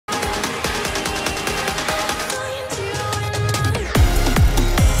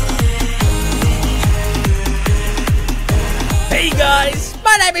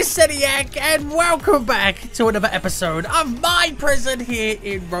My name is Seniac, and welcome back to another episode of my prison here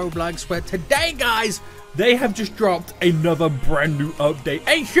in Roblox, where today, guys, they have just dropped another brand new update.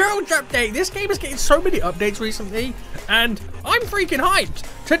 A huge update! This game is getting so many updates recently, and I'm freaking hyped.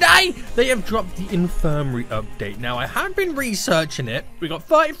 Today, they have dropped the Infirmary update. Now, I have been researching it. We got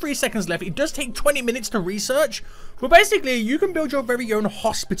 33 seconds left. It does take 20 minutes to research, but basically, you can build your very own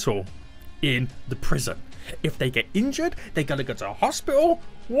hospital in the prison. If they get injured, they gotta go to a hospital.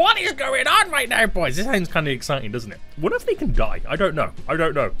 What is going on right now, boys? This sounds kind of exciting, doesn't it? What if they can die? I don't know.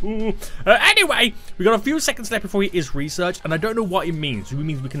 Anyway, we got a few seconds left before it is research, and I don't know what it means. It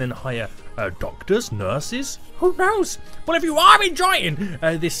means we can then hire doctors, nurses. Who knows? Well, if you are enjoying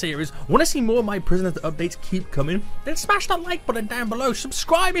this series, want to see more of my prisoners updates keep coming, then smash that like button down below.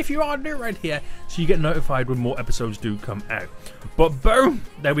 Subscribe if you are new right here, so you get notified when more episodes do come out. But boom,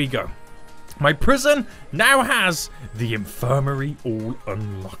 there we go. My prison now has the infirmary all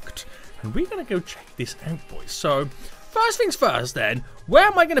unlocked. And we're going to go check this out, boys. So, first things first then, where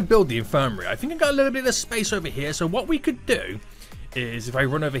am I going to build the infirmary? I think I got a little bit of space over here. So what we could do is, if I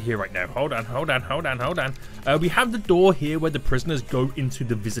run over here right now, hold on. We have the door here where the prisoners go into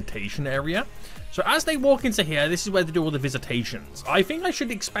the visitation area. So as they walk into here, this is where they do all the visitations. I think I should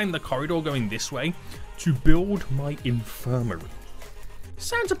expand the corridor going this way to build my infirmary.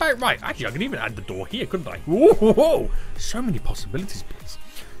 Sounds about right. Actually, I can even add the door here, couldn't I? Whoa, so many possibilities, please.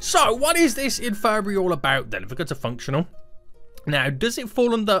 So, what is this infirmary all about then? If we go to functional. Now, does it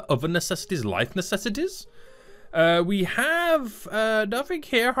fall under other necessities, life necessities? We have nothing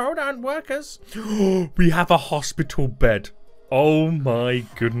here. Hold on, workers. We have a hospital bed. Oh my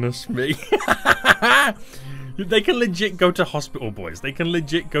goodness me. They can legit go to hospital, boys. They can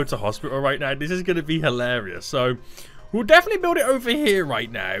legit go to hospital right now. This is going to be hilarious. So, we'll definitely build it over here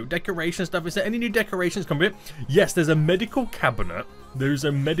right now. Decoration stuff. Is there any new decorations coming? Yes, there's a medical cabinet. There's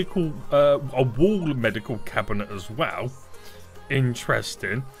a medical, a wall medical cabinet as well.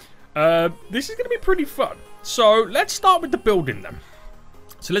 Interesting. This is going to be pretty fun. So let's start with the building then.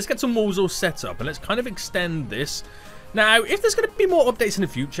 So let's get some walls all set up and let's kind of extend this. Now, if there's going to be more updates in the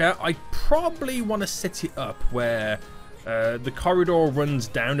future, I probably want to set it up where the corridor runs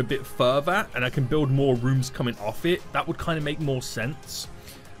down a bit further and I can build more rooms coming off it. That would kind of make more sense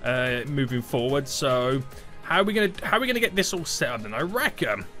moving forward. So how are we gonna get this all set up then? I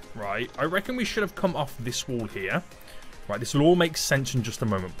reckon we should have come off this wall here. Right, this will all make sense in just a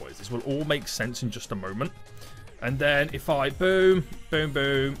moment, boys. This will all make sense in just a moment. And then if I boom, boom,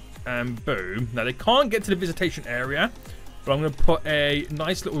 boom, and boom. Now they can't get to the visitation area, but I'm gonna put a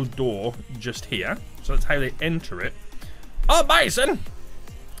nice little door just here. So that's how they enter it. Oh, Mason!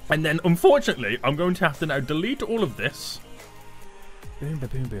 And then, unfortunately, I'm going to have to now delete all of this. Boom,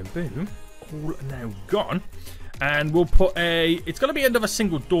 boom, boom, boom. All now gone. And we'll put a... It's going to be another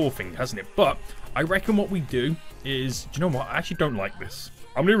single door thing, hasn't it? But I reckon what we do is... Do you know what? I actually don't like this.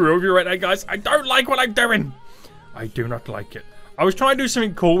 I'm going to be real with you right now, guys. I don't like what I'm doing. I do not like it. I was trying to do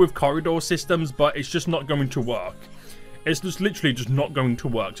something cool with corridor systems, but it's just not going to work. It's just literally just not going to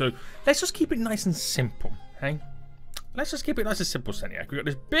work. So let's just keep it nice and simple, okay? Let's just keep it nice and simple, Seniac. We've got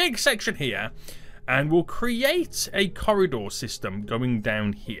this big section here, and we'll create a corridor system going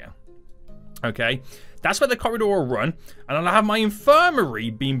down here. Okay, that's where the corridor will run, and I'll have my infirmary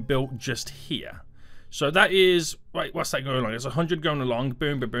being built just here. So that is, right, what's that going along? There's 100 going along,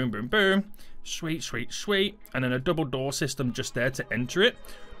 boom, boom, boom, boom, boom. Sweet, sweet, sweet. And then a double door system just there to enter it.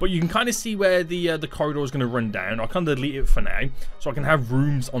 But you can kind of see where the corridor is going to run down. I'll kind of delete it for now, so I can have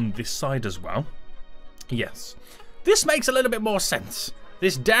rooms on this side as well. Yes. This makes a little bit more sense.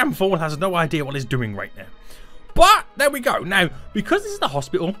 This damn fool has no idea what he's doing right now. But, there we go. Now, because this is the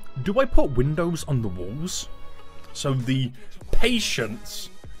hospital, do I put windows on the walls? So the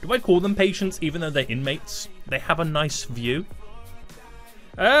patients, do I call them patients even though they're inmates? They have a nice view.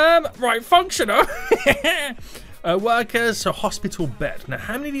 Right, functional. Workers, so hospital bed. Now,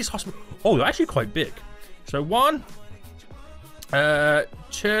 how many of these hospital... Oh, they're actually quite big. So 1,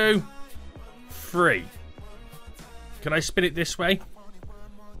 2, 3. Can I spin it this way?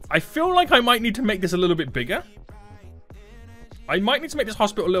 I feel like I might need to make this a little bit bigger. I might need to make this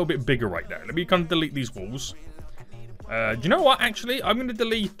hospital a little bit bigger right now. Let me kind of delete these walls. Do you know what? Actually, I'm going to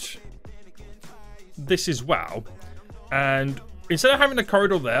delete this as well. And instead of having the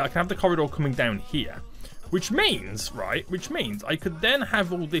corridor there, I can have the corridor coming down here. Which means, right, I could then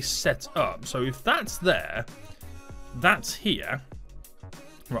have all this set up. So if that's there, that's here.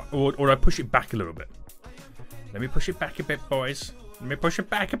 Right, or I push it back a little bit. Let me push it back a bit, boys. Let me push it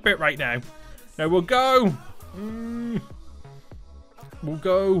back a bit right now. Now we'll go. We'll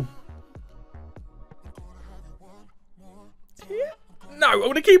go. Here. no, I'm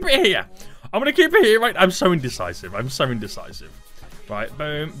going to keep it here. I'm going to keep it here, right? I'm so indecisive. I'm so indecisive. Right,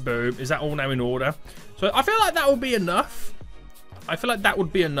 boom, boom. Is that all now in order? So I feel like that will be enough. I feel like that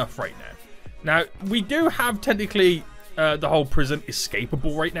would be enough right now. Now, we do have technically the whole prison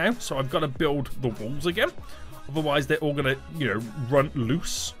escapable right now. So I've got to build the walls again. Otherwise, they're all going to, you know, run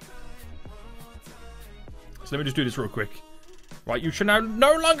loose. So let me just do this real quick. Right, you should now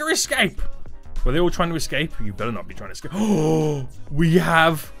no longer escape. Were they all trying to escape? You better not be trying to escape. Oh, we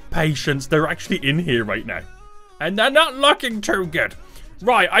have patients. They're actually in here right now. And they're not looking too good.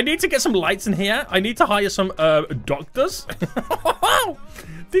 Right, I need to get some lights in here. I need to hire some doctors.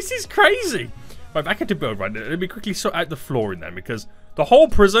 This is crazy. Right, back into build right now. Let me quickly sort out the flooring then, because the whole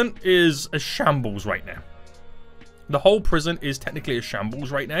prison is a shambles right now. The whole prison is technically a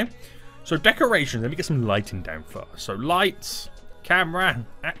shambles right now. So decorations, let me get some lighting down first. So lights, camera,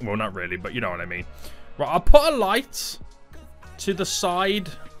 well not really, but you know what I mean. Right, I'll put a light to the side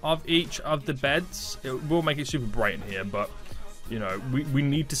of each of the beds. It will make it super bright in here, but you know, we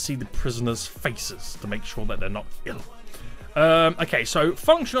need to see the prisoners' faces to make sure that they're not ill. Okay, so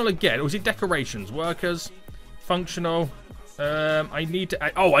functional again. Or was it decorations? Workers, functional. I need to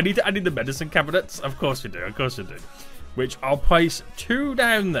add the medicine cabinets. Of course you do. Of course you do. Which I'll place 2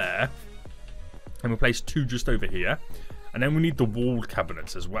 down there. And we'll place 2 just over here. And then we need the wall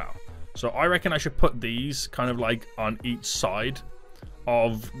cabinets as well. So I reckon I should put these kind of like on each side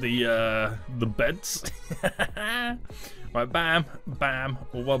of the beds. Right, bam, bam,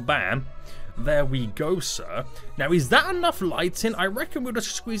 well, bam. There we go, sir. Now, is that enough lighting? I reckon we'll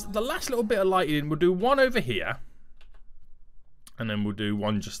just squeeze the last little bit of lighting in. We'll do one over here. And then we'll do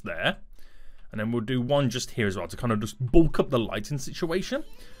one just there. And then we'll do one just here as well to kind of just bulk up the lighting situation.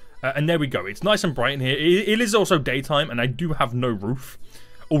 And there we go. It's nice and bright in here. It is also daytime, and I do have no roof.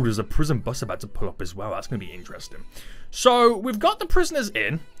 Oh, there's a prison bus about to pull up as well. That's going to be interesting. So, we've got the prisoners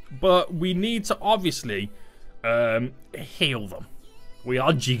in, but we need to obviously heal them. We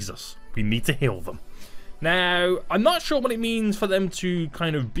are Jesus. We need to heal them. Now, I'm not sure what it means for them to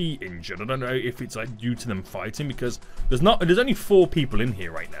kind of be injured. I don't know if it's like due to them fighting, because there's only 4 people in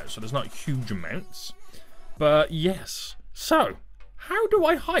here right now, so there's not huge amounts. But yes. So, how do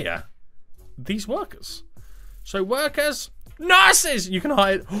I hire these workers? So workers, nurses, you can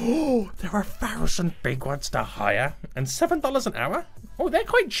hire. Oh, there are 1,000 big ones to hire, and $7 an hour. Oh, they're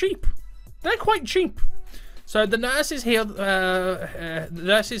quite cheap. They're quite cheap. So the nurses here, for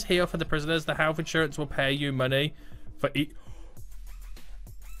the prisoners. The health insurance will pay you money for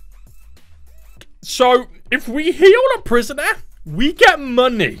So if we heal a prisoner, we get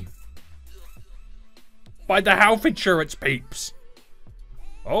money by the health insurance peeps.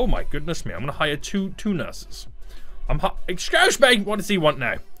 Oh my goodness me! I'm gonna hire two nurses. Excuse me. What does he want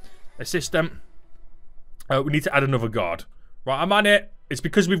now? Assistant. We need to add another guard. Right, I'm on it. It's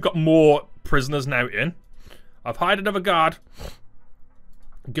because we've got more prisoners now in. I've hired another guard.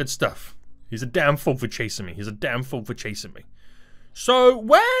 Good stuff. He's a damn fool for chasing me. He's a damn fool for chasing me. So,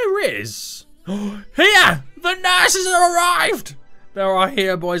 where is... Here! The nurses have arrived! They are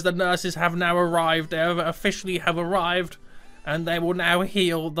here, boys. The nurses have now arrived. They have officially arrived. And they will now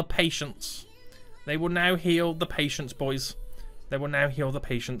heal the patients. They will now heal the patients, boys. They will now heal the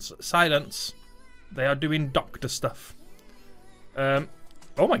patients. Silence. They are doing doctor stuff.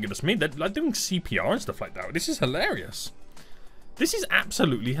 Oh my goodness me, they're like doing CPR and stuff like that. This is hilarious. This is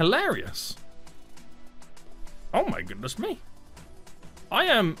absolutely hilarious. Oh my goodness me. I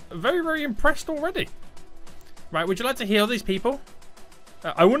am very, very impressed already. Right, would you like to heal these people?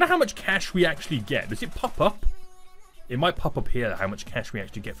 I wonder how much cash we actually get. Does it pop up? It might pop up here how much cash we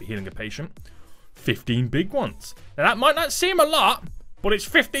actually get for healing a patient. 15 big ones. Now that might not seem a lot, but it's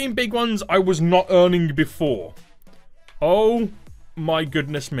 15 big ones I was not earning before. Oh my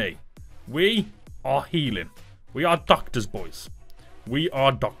goodness me. We are healing. We are doctors, boys. We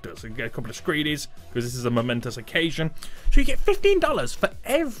are doctors. We get a couple of screenies because this is a momentous occasion. So you get $15 for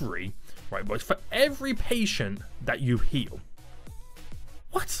every, right boys, for every patient that you heal.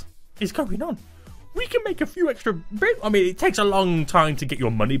 What is going on? We can make a few extra big... I mean, it takes a long time to get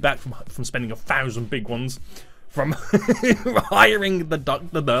your money back from spending 1,000 big ones from hiring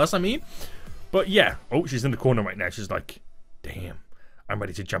the nurse, I mean. But yeah. Oh, she's in the corner right now. She's like, damn, I'm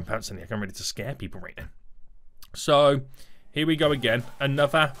ready to jump out, Seniac. I'm ready to scare people right now. So, here we go again.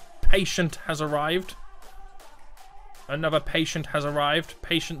 Another patient has arrived. Another patient has arrived.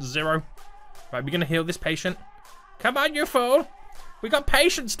 Patient 0. Right, we're going to heal this patient. Come on, you fool. We got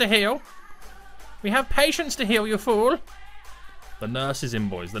patients to heal. We have patients to heal, you fool. The nurse is in,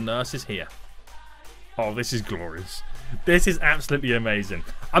 boys. The nurse is here. Oh, this is glorious. This is absolutely amazing.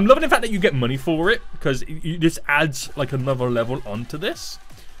 I'm loving the fact that you get money for it, because this adds like another level onto this.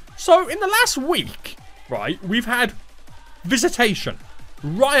 So in the last week, right, we've had visitation,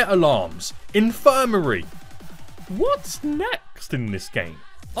 riot alarms, infirmary. What's next in this game?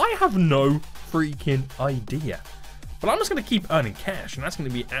 I have no freaking idea. But I'm just going to keep earning cash, and that's going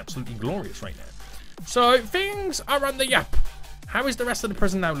to be absolutely glorious right now. So things are on the up. How is the rest of the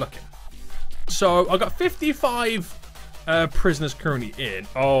prison now looking? So I got 55 prisoners currently in.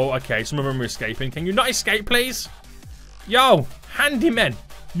 Oh, okay. Some of them are escaping. Can you not escape, please? Yo, handymen.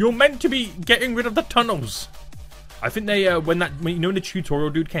 You're meant to be getting rid of the tunnels. I think they, when you know, when the tutorial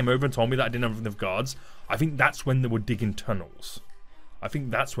dude came over and told me that I didn't have enough guards, I think that's when they were digging tunnels. I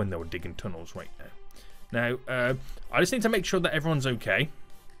think that's when they were digging tunnels right now. Now, I just need to make sure that everyone's okay.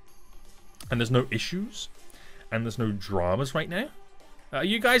 And there's no issues. And there's no dramas right now. Are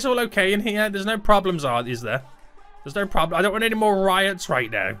you guys all okay in here? There's no problems, is there? There's no problem. I don't want any more riots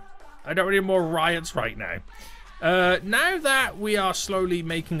right now. I don't want any more riots right now. Now that we are slowly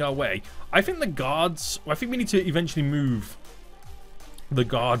making our way, I think the guards, I think we need to eventually move the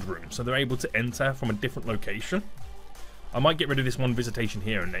guard room so they're able to enter from a different location. I might get rid of this one visitation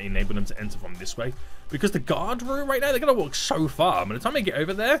here and enable them to enter from this way. Because the guard room right now, they're going to walk so far. By the time they get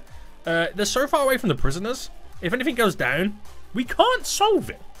over there, they're so far away from the prisoners. If anything goes down, we can't solve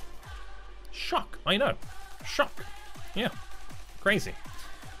it. Shock. I know. Shock. Yeah. Crazy.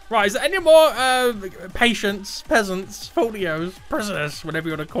 Right, is there any more patients, peasants, folios, prisoners, whatever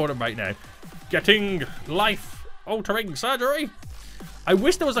you want to call them right now, getting life-altering surgery? I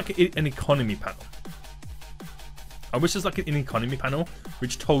wish there was like an economy panel. I wish there's like an economy panel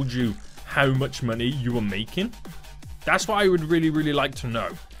which told you how much money you were making. That's what I would really, really like to know.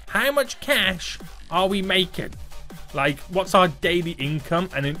 How much cash are we making? Like, what's our daily income?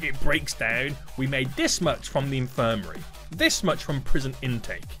 And then it breaks down. We made this much from the infirmary. This much from prison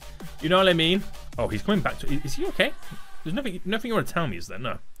intake. You know what I mean? Oh, he's coming back to... Is he okay? There's nothing you want to tell me, is there?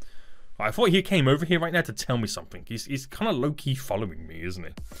 No. I thought he came over here right now to tell me something. He's kind of low-key following me, isn't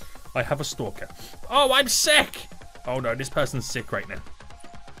he? I have a stalker. Oh, I'm sick! Oh, no, this person's sick right now.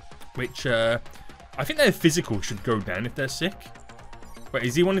 Which, I think their physical should go down if they're sick. Wait,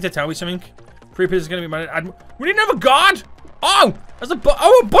 is he wanting to tell me something? 3 prisoners going to be mad. We need another guard! Oh! There's a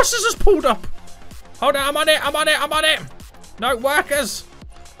bus has just pulled up! Hold on, I'm on it, I'm on it, I'm on it! No, workers!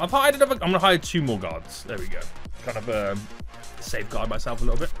 I've hired another... I'm going to hire 2 more guards. There we go. Kind of safeguard myself a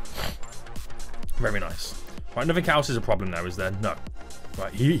little bit. Very nice. Right, nothing else is a problem now, is there? No.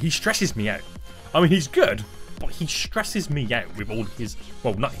 Right, he stresses me out. I mean, he's good, but he stresses me out with all his...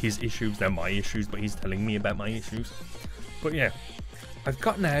 Well, not his issues, they're my issues, but he's telling me about my issues. But yeah, I've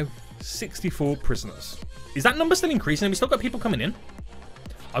got now 64 prisoners. Is that number still increasing? Have we still got people coming in?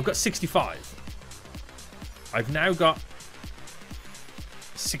 I've got 65. I've now got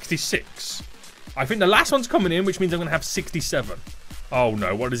 66. I think the last one's coming in, which means I'm going to have 67. Oh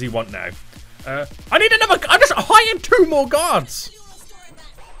no, what does he want now? I need another... I just hired 2 more guards.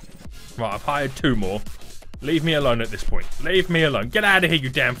 Right, I've hired 2 more. Leave me alone at this point. Leave me alone. Get out of here, you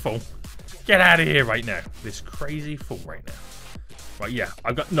damn fool. Get out of here right now. This crazy fool right now. Right, yeah.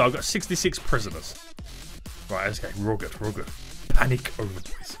 I've got 66 prisoners. Right, okay. We're all good. We're all good. Panic over,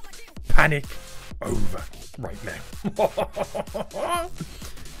 please. Panic over right now.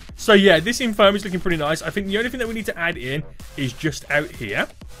 So yeah, this infirmary is looking pretty nice. I think the only thing that we need to add in is just out here.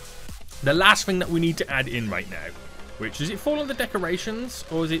 The last thing that we need to add in right now, which does it fall under decorations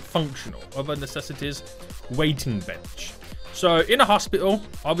or is it functional? Other necessities, waiting bench. So in a hospital,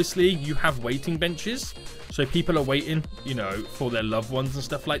 obviously you have waiting benches. So people are waiting, you know, for their loved ones and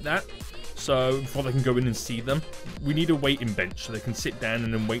stuff like that. So before they can go in and see them, we need a waiting bench so they can sit down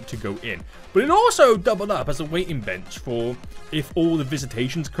and then wait to go in. But it also doubled up as a waiting bench for if all the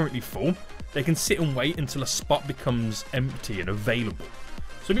visitation's currently full, they can sit and wait until a spot becomes empty and available.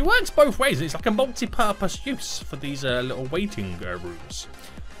 So it works both ways. It's like a multi-purpose use for these little waiting rooms.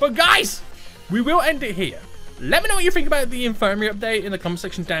 But guys, we will end it here. Let me know what you think about the infirmary update in the comment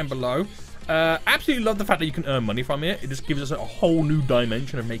section down below. Absolutely love the fact that you can earn money from it. It just gives us a whole new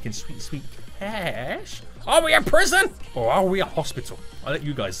dimension of making sweet, sweet cash. Are we a prison or are we a hospital? I'll let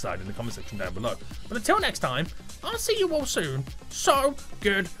you guys decide in the comment section down below. But until next time, I'll see you all soon. So,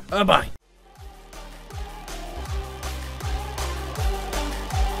 goodbye.